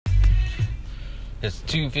It's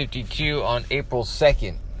 2:52 on April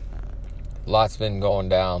 2nd. Lots been going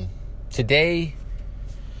down. Today,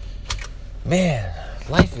 man,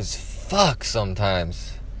 life is fucked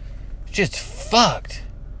sometimes. Just fucked.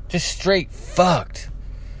 Just straight fucked.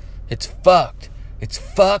 It's fucked. It's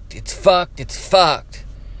fucked. It's fucked. It's fucked.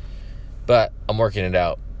 But I'm working it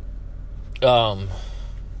out.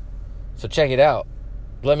 So check it out.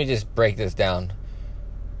 Let me just break this down.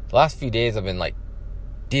 The last few days I've been like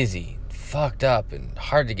dizzy, fucked up, and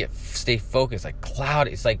hard to stay focused, like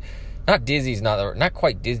cloudy. It's like not dizzy, is not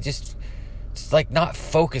quite dizzy, just like not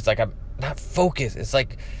focused, like I'm not focused. It's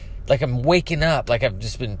like I'm waking up, like I've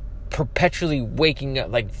just been perpetually waking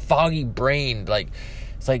up, like foggy brained, like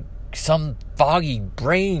it's like some foggy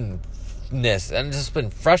brainness, and it's just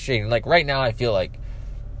been frustrating. Like right now I feel like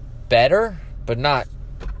better, but not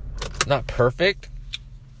perfect.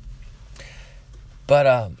 But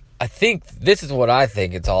I think this is what I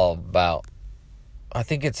think it's all about. I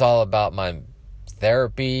think it's all about my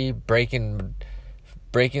therapy, breaking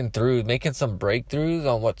through, making some breakthroughs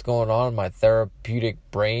on what's going on in my therapeutic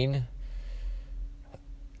brain.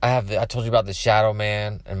 I told you about the shadow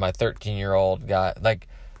man and my 13-year-old guy. Like,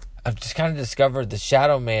 I've just kind of discovered the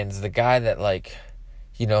shadow man's the guy that, like,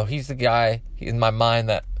 you know, he's the guy in my mind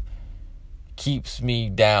that keeps me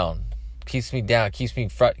down, keeps me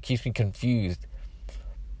confused.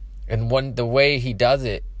 And the way he does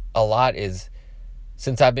it a lot is,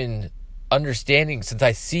 since I've been understanding, since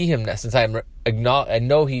I see him now, since I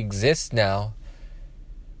know he exists now,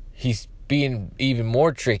 he's being even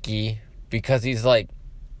more tricky, because he's like,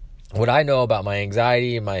 what I know about my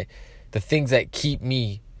anxiety and the things that keep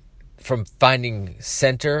me from finding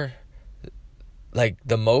center, like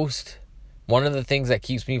the most, one of the things that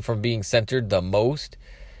keeps me from being centered the most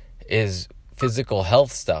is physical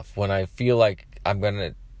health stuff. When I feel like I'm going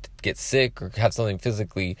to get sick or have something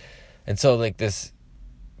physically. And so like this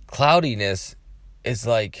cloudiness is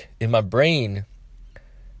like in my brain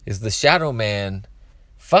is the shadow man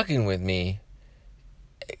fucking with me,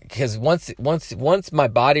 because once my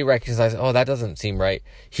body recognizes, oh, that doesn't seem right,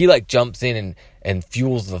 he like jumps in and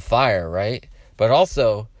fuels the fire, right? But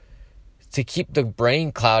also to keep the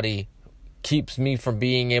brain cloudy keeps me from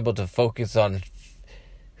being able to focus on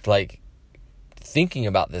like thinking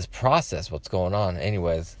about this process, what's going on.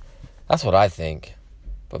 Anyways, that's what I think.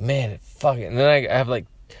 But man, and then I have like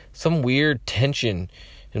some weird tension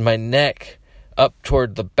in my neck up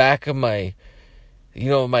toward the back of my,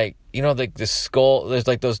 like the skull. There's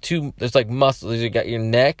like there's like muscles. You got your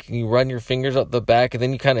neck, and you run your fingers up the back, and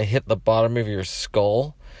then you kind of hit the bottom of your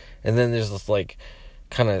skull. And then there's this like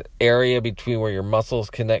kind of area between where your muscles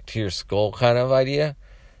connect to your skull kind of idea.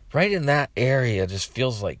 Right in that area just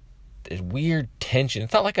feels like a weird tension.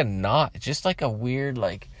 It's not like a knot. It's just like a weird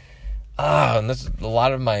like, and this a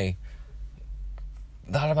lot of my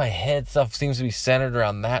head stuff seems to be centered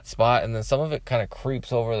around that spot, and then some of it kind of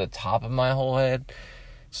creeps over the top of my whole head.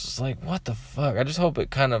 It's just like, what the fuck? I just hope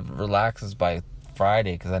it kind of relaxes by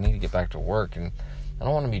Friday, because I need to get back to work, and I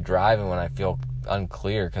don't want to be driving when I feel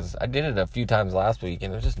unclear, because I did it a few times last week,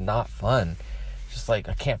 and it was just not fun. Just like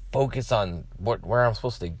I can't focus on where I'm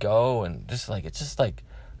supposed to go, and it's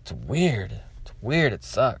weird. It's weird. It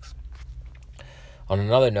sucks. On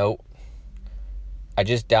another note, I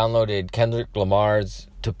just downloaded Kendrick Lamar's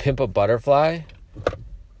To Pimp a Butterfly,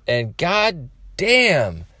 and god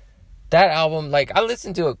damn, that album, like, I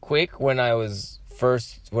listened to it quick when it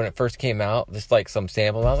first came out, just like some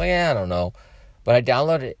sample. I was like, I don't know, but I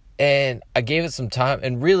downloaded it and I gave it some time,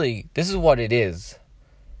 and really, this is what it is.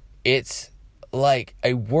 It's like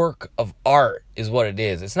a work of art is what it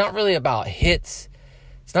is. It's not really about hits.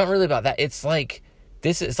 It's not really about that. It's like,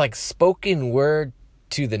 this is like spoken word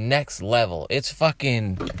to the next level. It's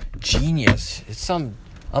fucking genius. It's some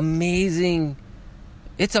amazing.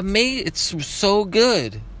 It's amazing. It's so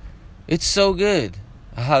good. It's so good.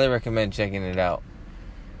 I highly recommend checking it out.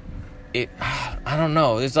 I don't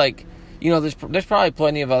know. It's like, there's probably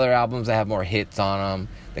plenty of other albums that have more hits on them,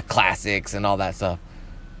 the classics and all that stuff.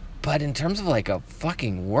 But in terms of like a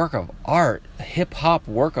fucking work of art, a hip hop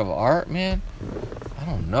work of art, man, I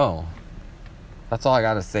don't know. That's all I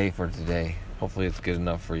gotta say for today. Hopefully it's good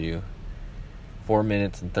enough for you. 4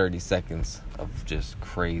 minutes and 30 seconds of just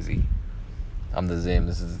crazy. I'm the Zim.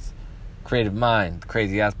 This is Creative Mind, the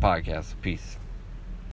Crazy Ass Podcast. Peace.